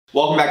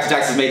Welcome back to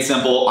Taxes Made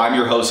Simple. I'm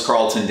your host,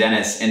 Carlton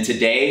Dennis, and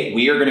today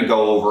we are going to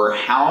go over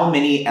how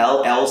many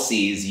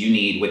LLCs you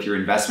need with your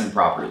investment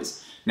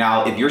properties.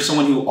 Now, if you're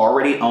someone who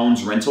already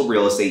owns rental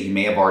real estate, you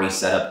may have already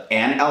set up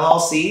an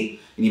LLC,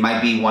 and you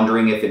might be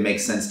wondering if it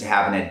makes sense to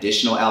have an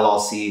additional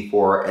LLC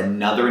for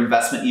another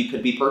investment you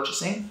could be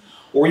purchasing.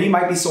 Or you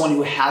might be someone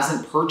who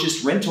hasn't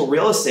purchased rental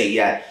real estate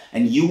yet,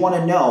 and you want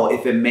to know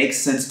if it makes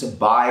sense to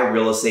buy a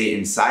real estate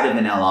inside of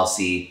an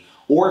LLC,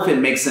 or if it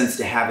makes sense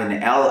to have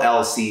an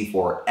LLC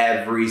for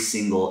every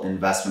single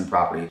investment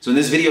property. So in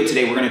this video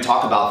today, we're going to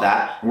talk about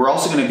that. We're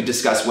also going to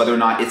discuss whether or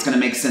not it's going to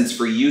make sense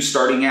for you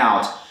starting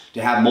out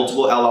to have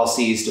multiple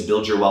LLCs to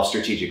build your wealth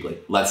strategically.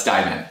 Let's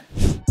dive in.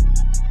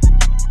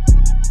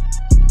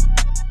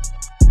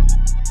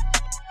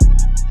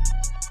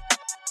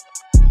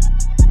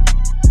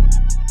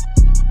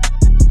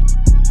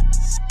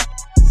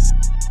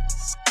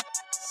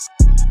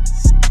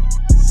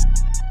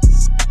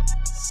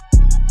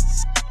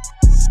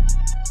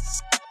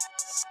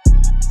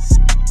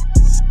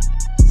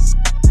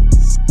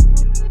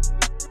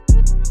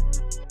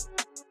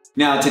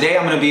 Now, today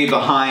I'm going to be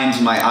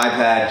behind my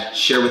iPad,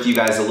 share with you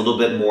guys a little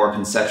bit more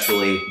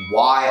conceptually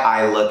why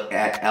I look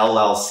at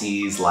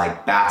LLCs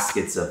like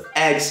baskets of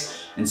eggs.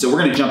 And so we're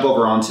going to jump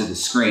over onto the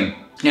screen.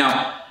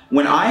 Now,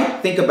 when I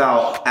think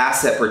about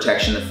asset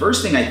protection, the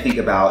first thing I think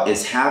about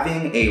is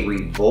having a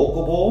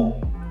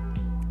revocable,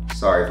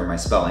 sorry for my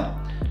spelling,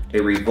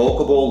 a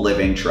revocable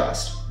living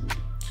trust.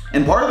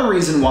 And part of the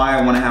reason why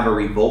I want to have a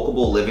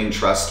revocable living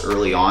trust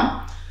early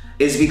on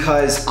is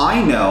because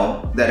I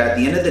know that at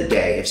the end of the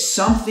day, if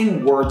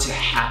something were to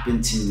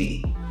happen to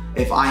me,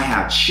 if I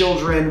have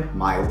children,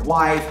 my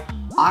wife,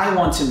 I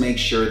want to make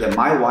sure that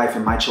my wife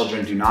and my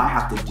children do not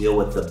have to deal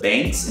with the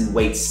banks and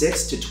wait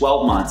 6 to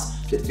 12 months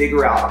to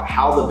figure out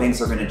how the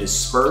banks are going to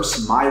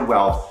disperse my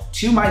wealth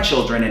to my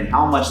children and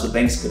how much the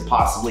banks could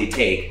possibly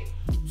take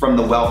from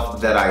the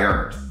wealth that I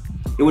earned.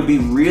 It would be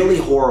really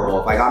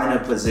horrible if I got in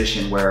a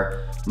position where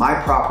my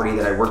property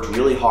that I worked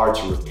really hard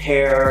to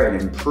repair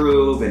and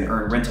improve and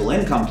earn rental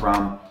income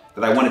from,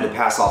 that I wanted to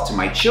pass off to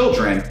my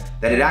children,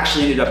 that it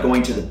actually ended up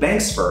going to the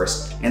banks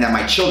first, and that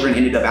my children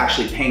ended up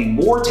actually paying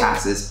more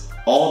taxes,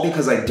 all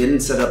because I didn't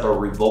set up a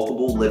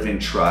revocable living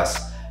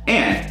trust.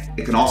 And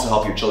it can also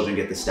help your children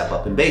get the step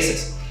up in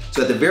basis.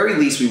 So at the very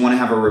least, we want to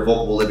have a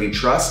revocable living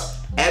trust.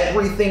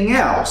 Everything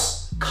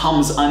else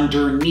comes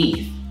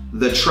underneath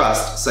the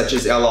trust, such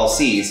as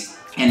LLCs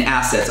and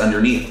assets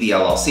underneath the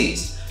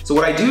LLCs. So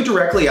what I do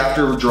directly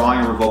after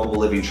drawing a revocable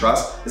living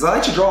trust is I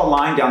like to draw a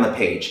line down the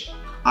page.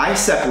 I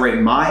separate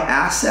my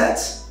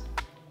assets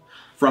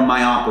from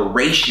my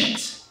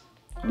operations.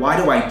 Why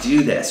do I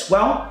do this?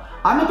 Well,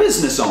 I'm a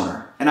business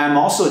owner and I'm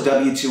also a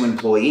W-2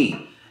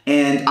 employee.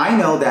 And I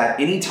know that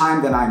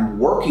anytime that I'm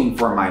working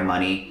for my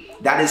money,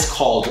 that is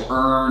called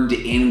earned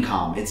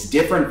income. It's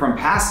different from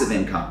passive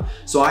income.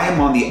 So I am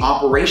on the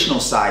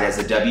operational side as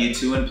a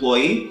W-2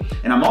 employee,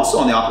 and I'm also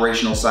on the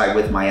operational side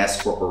with my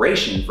S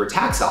corporation for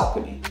tax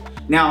alchemy.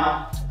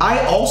 Now,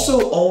 I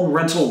also own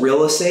rental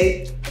real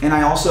estate, and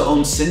I also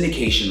own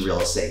syndication real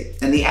estate.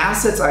 And the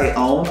assets I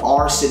own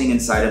are sitting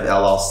inside of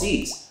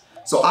LLCs.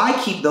 So I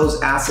keep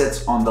those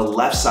assets on the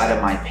left side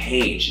of my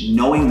page,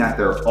 knowing that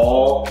they're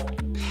all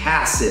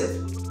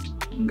passive,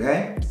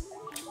 okay?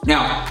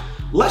 Now,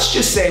 let's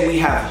just say we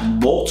have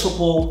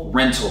multiple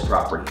rental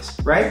properties,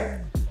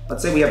 right?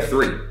 Let's say we have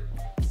 3.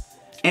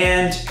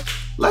 And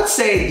let's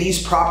say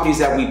these properties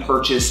that we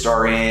purchased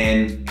are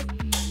in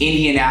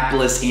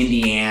Indianapolis,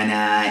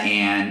 Indiana,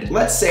 and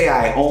let's say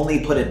I only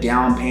put a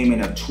down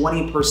payment of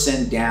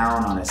 20%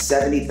 down on a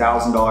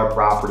 $70,000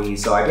 property,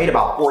 so I paid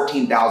about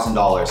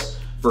 $14,000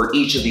 for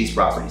each of these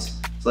properties.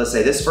 So let's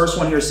say this first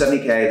one here is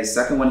 70K, the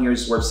second one here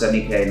is worth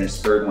 70K, and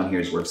this third one here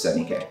is worth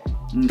 70K,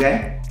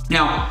 okay?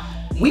 Now,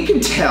 we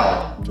can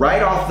tell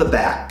right off the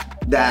bat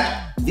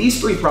that these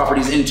 3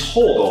 properties in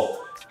total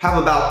have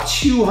about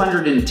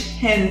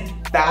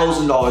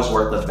 $210,000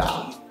 worth of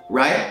value,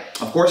 right?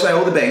 Of course, I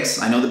owe the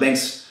banks. I know the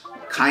banks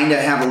kind of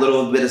have a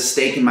little bit of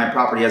stake in my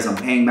property as I'm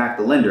paying back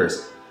the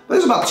lenders, but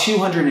there's about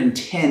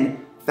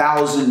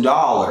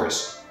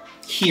 $210,000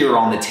 here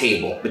on the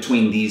table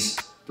between these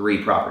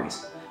 3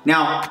 properties.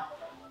 Now,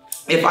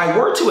 if I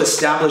were to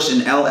establish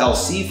an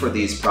LLC for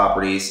these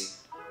properties,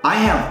 I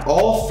have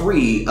all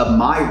 3 of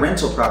my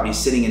rental properties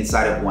sitting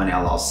inside of one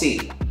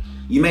LLC.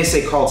 You may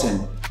say,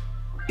 Carlton,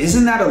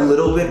 isn't that a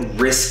little bit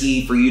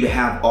risky for you to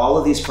have all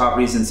of these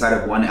properties inside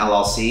of one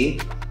LLC?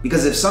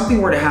 Because if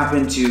something were to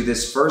happen to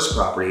this first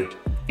property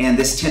and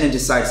this tenant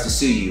decides to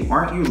sue you,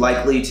 aren't you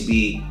likely to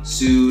be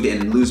sued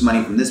and lose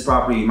money from this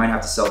property? You might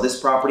have to sell this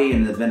property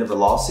in the event of a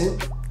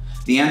lawsuit?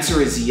 The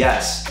answer is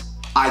yes,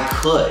 I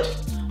could,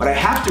 but I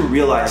have to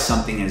realize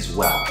something as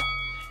well.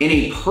 In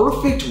a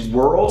perfect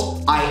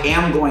world, I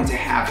am going to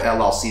have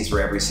LLCs for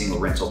every single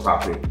rental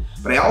property,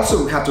 but I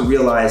also have to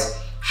realize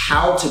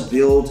how to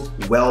build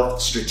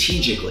wealth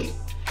strategically.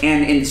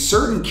 And in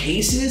certain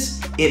cases,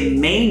 it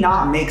may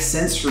not make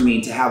sense for me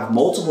to have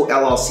multiple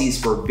LLCs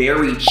for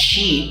very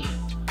cheap,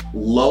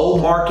 low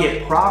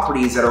market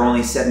properties that are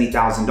only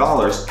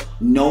 $70,000,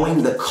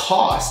 knowing the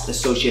cost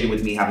associated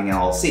with me having an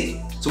LLC.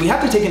 So we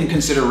have to take into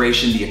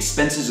consideration the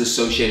expenses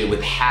associated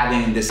with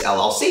having this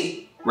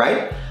LLC,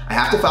 right? I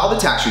have to file the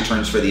tax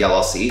returns for the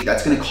LLC.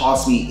 That's gonna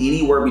cost me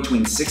anywhere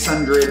between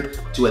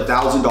 $600 to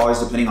 $1,000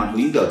 depending on who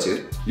you go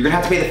to. You're gonna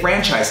have to pay the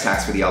franchise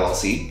tax for the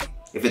LLC.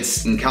 If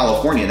it's in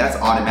California, that's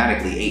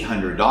automatically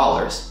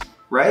 $800.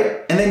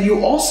 Right? And then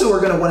you also are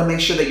gonna wanna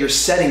make sure that you're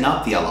setting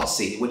up the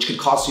LLC, which could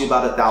cost you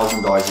about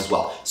 $1,000 as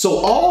well. So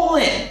all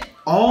in,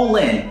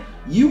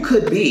 you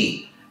could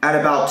be at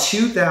about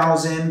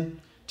 $2,000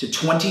 to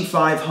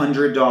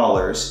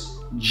 $2,500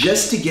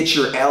 just to get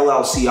your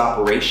LLC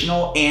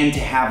operational and to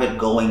have it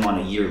going on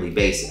a yearly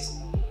basis.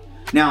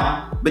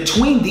 Now,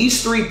 between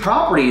these three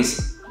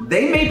properties,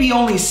 they may be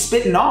only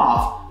spitting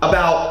off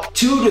about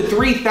 $2,000 to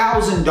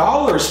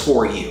 $3,000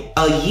 for you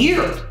a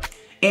year.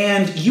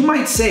 And you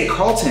might say,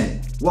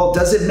 Carlton, well,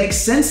 does it make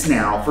sense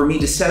now for me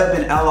to set up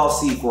an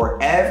LLC for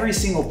every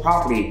single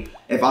property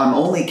if I'm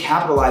only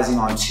capitalizing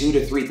on $2,000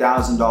 to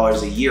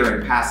 $3,000 a year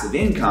in passive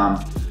income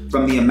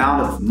from the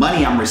amount of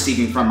money I'm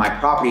receiving from my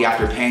property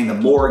after paying the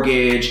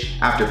mortgage,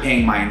 after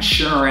paying my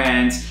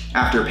insurance,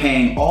 after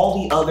paying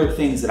all the other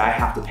things that I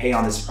have to pay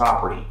on this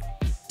property?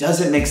 Does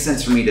it make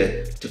sense for me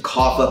to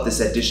cough up this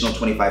additional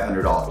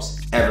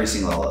 $2,500 every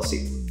single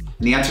LLC?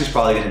 And the answer is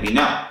probably gonna be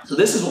no. So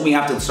this is when we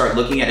have to start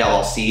looking at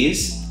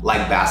LLCs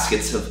like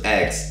baskets of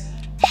eggs.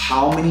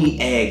 How many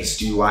eggs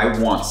do I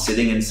want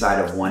sitting inside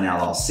of one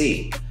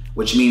LLC?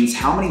 Which means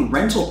how many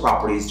rental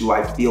properties do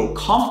I feel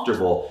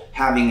comfortable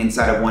having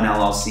inside of one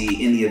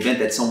LLC in the event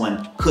that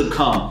someone could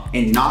come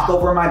and knock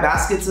over my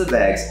baskets of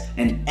eggs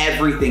and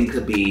everything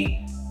could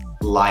be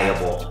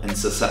liable and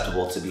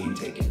susceptible to being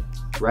taken,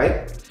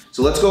 right?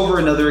 So let's go over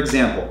another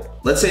example.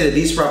 Let's say that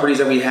these properties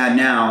that we had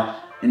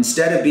now,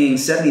 instead of being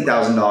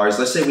 $70,000,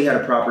 let's say we had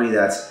a property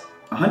that's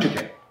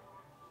 100K.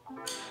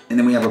 And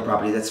then we have a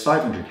property that's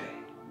 500K.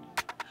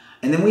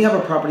 And then we have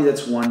a property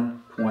that's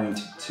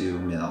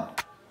 1.2 mil,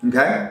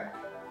 okay?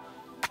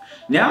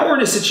 Now we're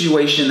in a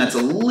situation that's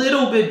a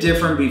little bit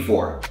different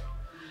before.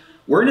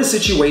 We're in a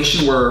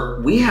situation where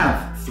we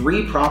have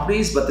 3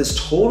 properties, but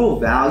this total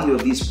value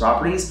of these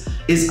properties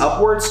is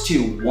upwards to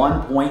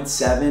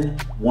 1.7,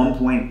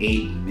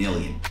 1.8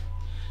 million.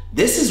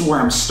 This is where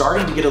I'm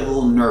starting to get a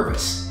little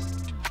nervous.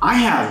 I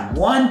have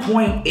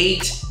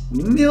 $1.8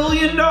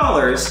 million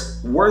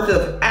worth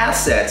of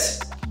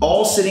assets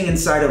all sitting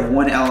inside of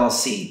one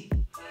LLC.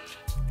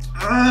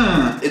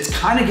 It's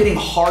kind of getting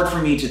hard for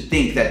me to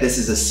think that this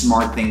is a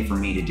smart thing for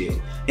me to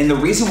do. And the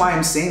reason why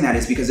I'm saying that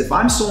is because if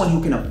I'm someone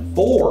who can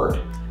afford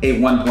a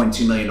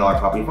 $1.2 million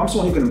property, if I'm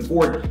someone who can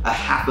afford a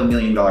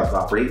 $500,000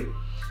 property,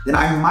 then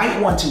I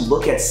might want to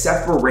look at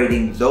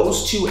separating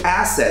those 2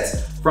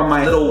 assets from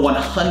my little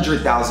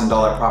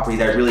 $100,000 property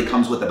that really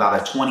comes with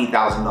about a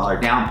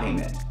 $20,000 down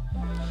payment.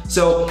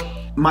 So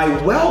my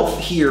wealth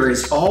here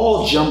is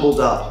all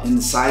jumbled up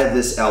inside of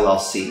this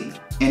LLC.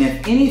 And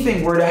if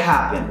anything were to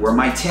happen where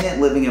my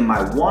tenant living in my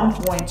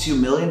 $1.2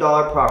 million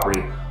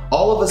property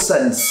all of a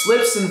sudden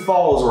slips and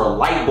falls, or a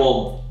light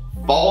bulb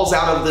falls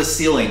out of the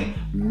ceiling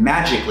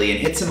magically and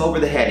hits him over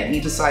the head and he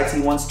decides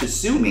he wants to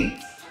sue me,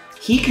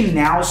 he can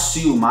now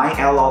sue my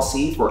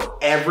LLC for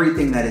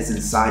everything that is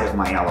inside of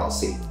my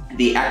LLC.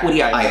 The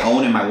equity I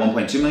own in my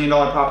 $1.2 million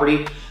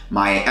property,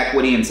 my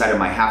equity inside of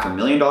my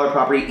 $500,000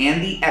 property,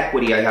 and the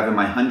equity I have in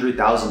my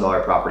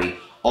 $100,000 property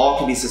all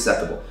can be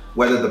susceptible.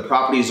 Whether the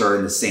properties are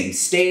in the same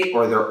state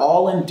or they're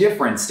all in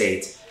different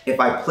states, if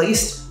I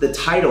placed the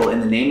title in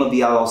the name of the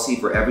LLC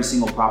for every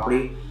single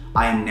property,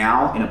 I am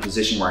now in a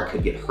position where I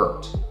could get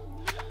hurt.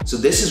 So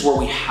this is where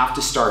we have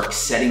to start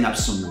setting up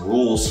some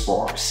rules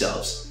for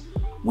ourselves.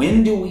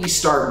 When do we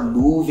start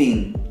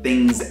moving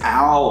things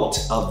out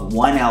of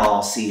one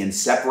LLC and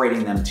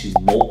separating them to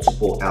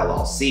multiple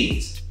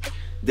LLCs?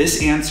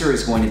 This answer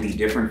is going to be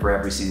different for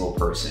every single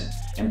person.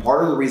 And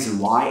part of the reason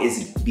why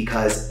is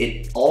because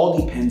it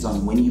all depends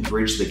on when you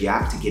bridge the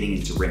gap to getting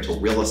into rental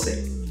real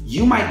estate.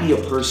 You might be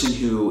a person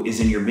who is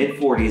in your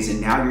mid-40s and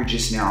now you're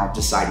just now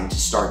deciding to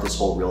start this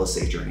whole real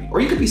estate journey.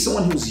 Or you could be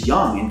someone who's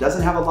young and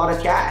doesn't have a lot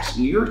of cash.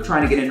 And you're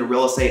trying to get into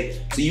real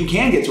estate so you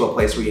can get to a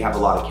place where you have a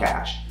lot of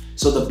cash.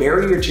 So the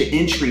barrier to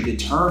entry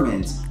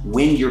determines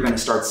when you're gonna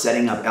start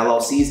setting up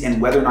LLCs and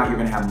whether or not you're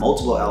gonna have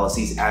multiple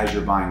LLCs as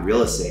you're buying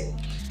real estate.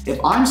 If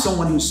I'm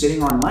someone who's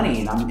sitting on money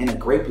and I'm in a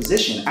great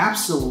position,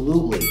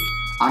 absolutely,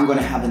 I'm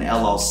gonna have an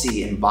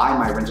LLC and buy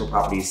my rental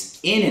properties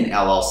in an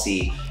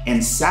LLC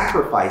and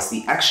sacrifice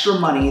the extra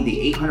money,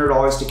 the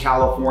 $800 to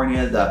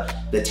California,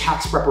 the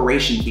tax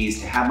preparation fees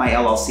to have my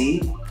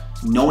LLC,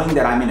 knowing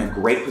that I'm in a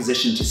great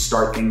position to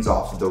start things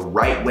off the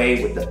right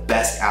way with the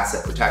best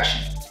asset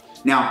protection.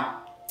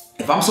 Now,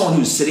 if I'm someone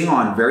who's sitting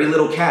on very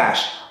little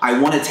cash, I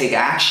wanna take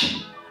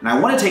action. And I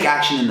wanna take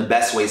action in the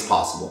best ways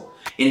possible.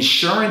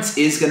 Insurance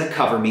is gonna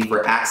cover me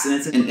for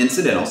accidents and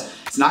incidentals.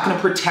 It's not gonna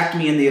protect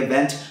me in the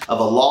event of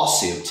a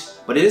lawsuit,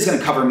 but it is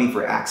gonna cover me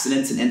for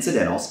accidents and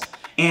incidentals.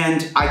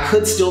 And I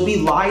could still be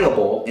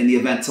liable in the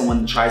event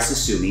someone tries to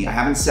sue me. I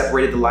haven't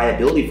separated the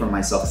liability from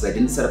myself because I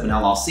didn't set up an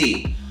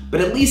LLC,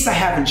 but at least I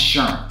have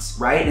insurance,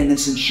 right? And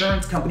this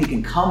insurance company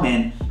can come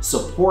in,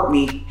 support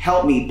me,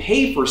 help me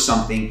pay for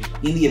something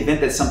in the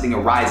event that something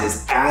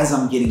arises as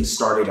I'm getting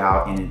started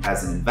out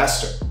as an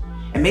investor.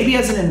 And maybe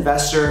as an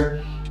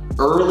investor,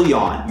 early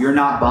on, you're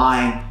not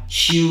buying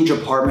huge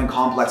apartment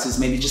complexes,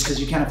 maybe just because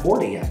you can't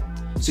afford it yet.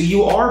 So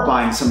you are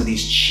buying some of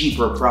these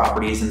cheaper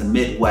properties in the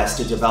Midwest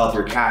to develop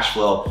your cash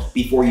flow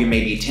before you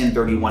maybe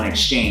 1031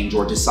 exchange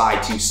or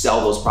decide to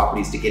sell those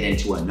properties to get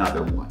into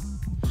another one.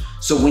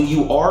 So when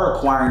you are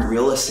acquiring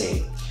real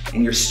estate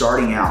and you're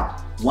starting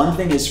out, one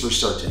thing is for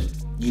certain,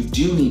 you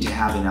do need to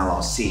have an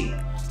LLC.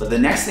 But the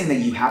next thing that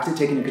you have to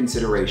take into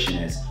consideration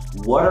is,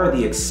 what are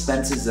the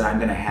expenses that I'm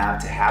gonna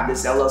have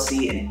this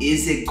LLC, and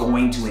is it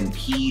going to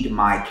impede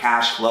my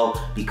cash flow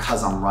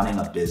because I'm running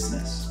a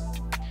business?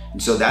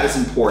 And so that is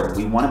important.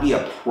 We wanna be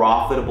a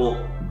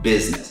profitable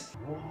business.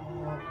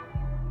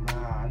 Nah,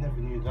 I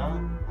never knew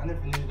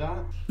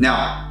that.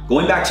 Now,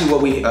 going back to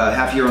what we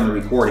have here on the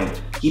recording,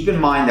 keep in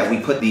mind that we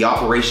put the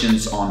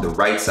operations on the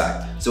right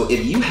side. So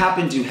if you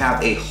happen to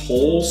have a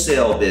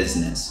wholesale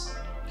business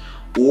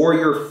or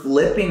you're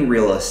flipping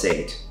real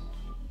estate,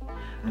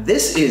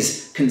 this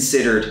is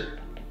considered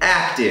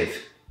active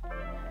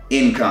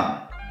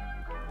income,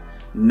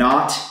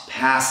 not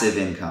passive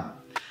income.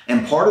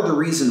 And part of the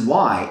reason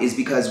why is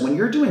because when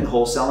you're doing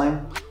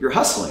wholesaling, you're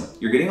hustling.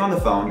 You're getting on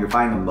the phone, you're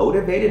finding a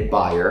motivated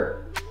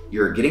buyer,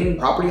 you're getting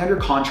property under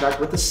contract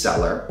with the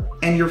seller,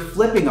 and you're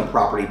flipping a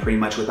property pretty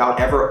much without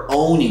ever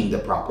owning the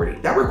property.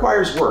 That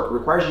requires work. It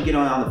requires you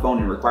getting on the phone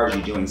and requires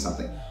you doing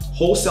something.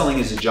 Wholesaling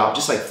is a job,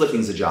 just like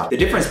flipping is a job. The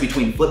difference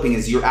between flipping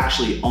is you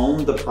actually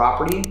own the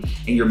property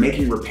and you're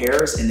making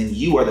repairs, and then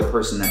you are the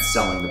person that's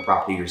selling the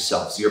property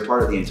yourself. So you're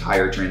part of the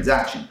entire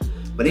transaction.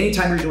 But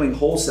anytime you're doing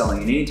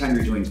wholesaling and anytime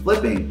you're doing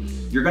flipping,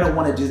 you're gonna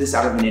wanna do this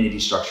out of an entity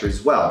structure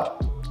as well.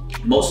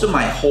 Most of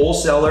my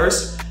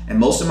wholesalers and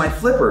most of my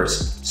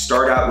flippers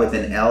start out with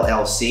an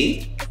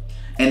LLC,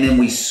 and then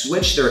we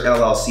switch their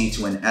LLC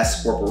to an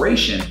S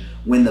corporation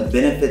when the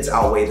benefits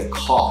outweigh the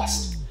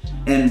cost.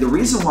 And the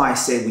reason why I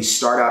say we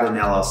start out in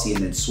LLC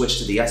and then switch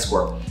to the S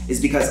corp is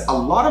because a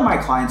lot of my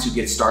clients who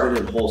get started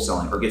in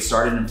wholesaling or get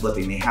started in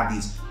flipping, they have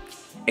these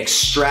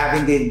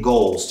extravagant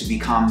goals to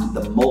become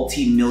the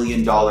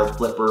multi-million-dollar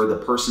flipper, the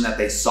person that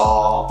they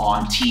saw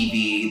on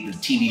TV, the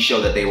TV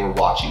show that they were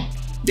watching.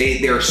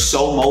 They're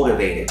so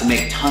motivated to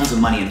make tons of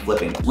money in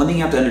flipping. One thing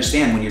you have to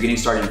understand when you're getting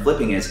started in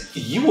flipping is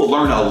you will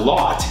learn a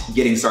lot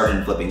getting started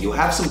in flipping. You'll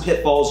have some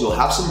pitfalls, you'll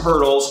have some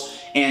hurdles,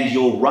 and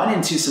you'll run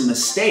into some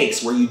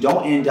mistakes where you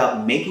don't end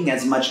up making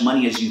as much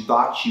money as you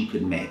thought you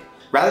could make.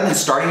 Rather than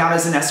starting out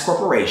as an S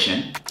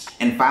corporation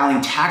and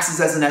filing taxes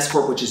as an S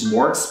corp, which is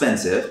more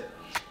expensive,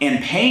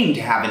 and paying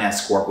to have an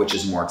S corp, which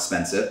is more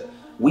expensive,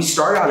 we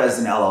start out as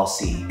an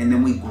LLC and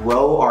then we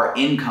grow our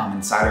income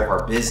inside of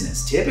our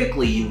business.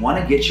 Typically, you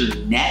wanna get your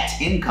net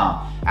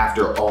income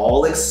after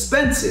all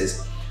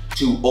expenses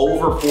to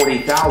over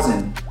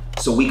 40,000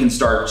 so we can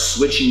start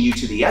switching you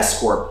to the S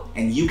corp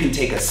and you can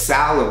take a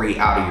salary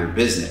out of your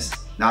business.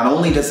 Not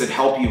only does it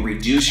help you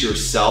reduce your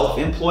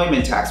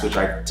self-employment tax, which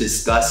I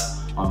discussed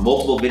on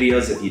multiple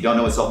videos. If you don't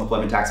know what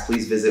self-employment tax,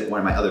 please visit one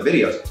of my other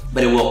videos,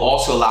 but it will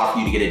also allow for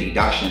you to get a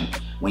deduction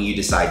when you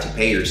decide to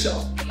pay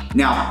yourself.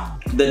 Now,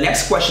 the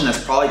next question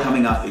that's probably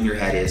coming up in your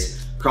head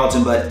is,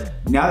 Carlton, but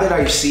now that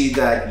I see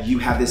that you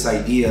have this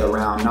idea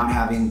around not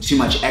having too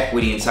much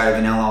equity inside of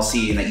an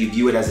LLC and that you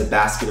view it as a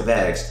basket of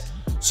eggs,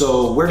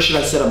 so where should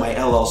I set up my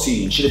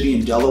LLC? And should it be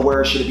in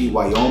Delaware? Should it be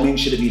Wyoming?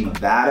 Should it be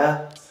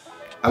Nevada?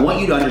 I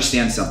want you to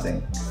understand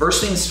something.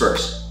 First things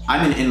first,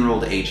 I'm an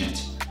enrolled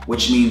agent,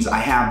 which means I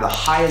have the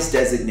highest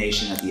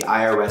designation that the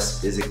IRS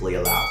physically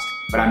allows,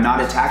 but I'm not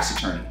a tax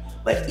attorney.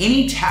 But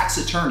any tax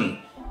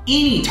attorney,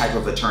 any type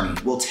of attorney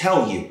will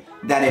tell you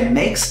that it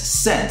makes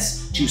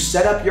sense to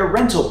set up your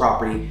rental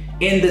property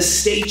in the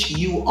state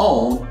you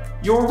own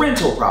your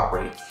rental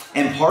property.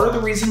 And part of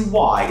the reason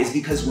why is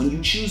because when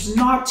you choose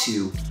not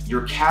to,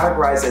 you're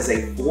categorized as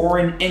a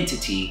foreign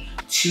entity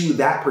to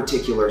that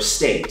particular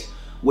state,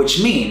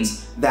 which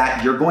means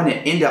that you're going to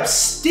end up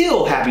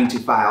still having to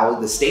file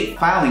the state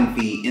filing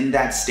fee in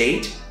that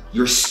state.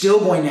 You're still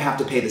going to have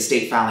to pay the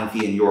state filing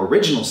fee in your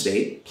original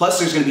state. Plus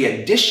there's gonna be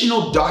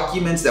additional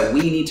documents that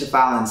we need to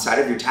file inside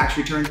of your tax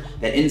return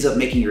that ends up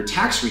making your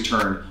tax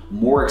return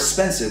more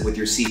expensive with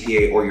your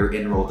CPA or your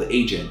enrolled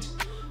agent.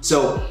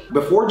 So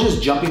before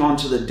just jumping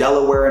onto the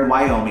Delaware and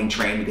Wyoming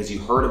train because you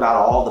heard about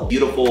all the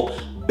beautiful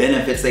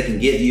benefits they can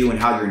give you and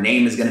how your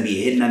name is gonna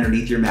be hidden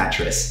underneath your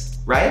mattress,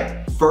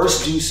 right?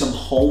 First, do some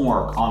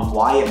homework on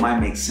why it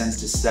might make sense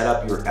to set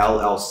up your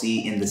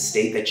LLC in the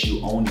state that you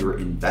own your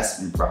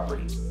investment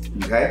property,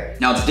 okay?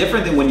 Now, it's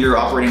different than when you're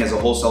operating as a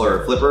wholesaler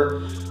or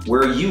flipper.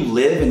 Where you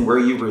live and where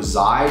you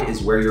reside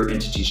is where your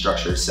entity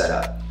structure is set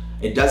up.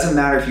 It doesn't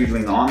matter if you're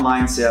doing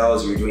online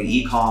sales, you're doing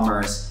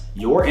e-commerce,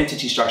 your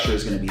entity structure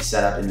is gonna be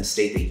set up in the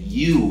state that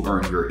you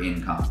earn your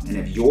income. And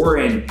if you're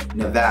in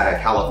Nevada,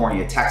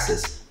 California,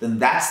 Texas, then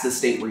that's the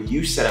state where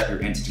you set up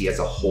your entity as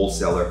a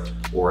wholesaler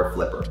or a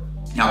flipper.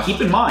 Now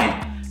keep in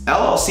mind,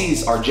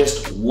 LLCs are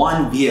just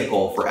one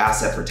vehicle for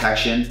asset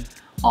protection.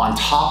 on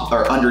top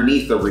or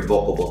underneath the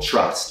revocable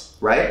trust,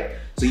 right?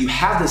 So you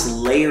have this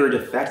layered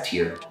effect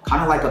here,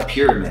 kind of like a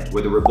pyramid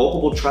where the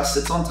revocable trust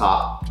sits on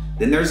top,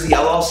 then there's the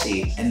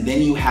LLC, and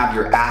then you have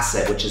your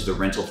asset, which is the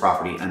rental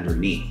property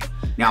underneath.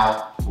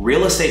 Now,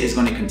 real estate is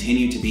going to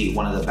continue to be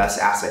one of the best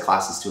asset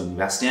classes to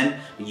invest in,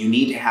 but you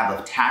need to have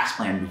a tax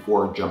plan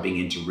before jumping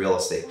into real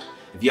estate.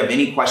 If you have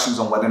any questions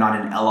on whether or not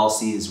an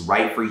LLC is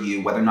right for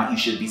you, whether or not you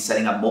should be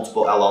setting up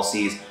multiple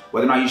LLCs,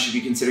 whether or not you should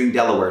be considering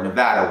Delaware,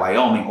 Nevada,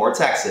 Wyoming, or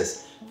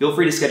Texas, feel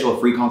free to schedule a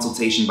free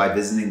consultation by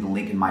visiting the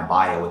link in my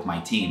bio with my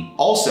team.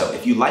 Also,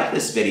 if you like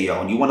this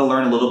video and you want to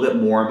learn a little bit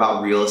more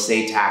about real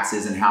estate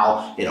taxes and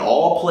how it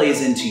all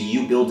plays into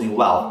you building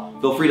wealth,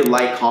 feel free to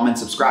like, comment,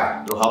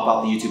 subscribe. It'll help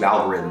out the YouTube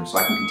algorithm so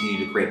I can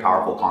continue to create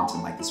powerful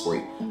content like this for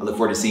you. I look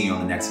forward to seeing you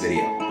on the next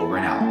video. Over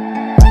and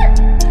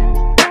out.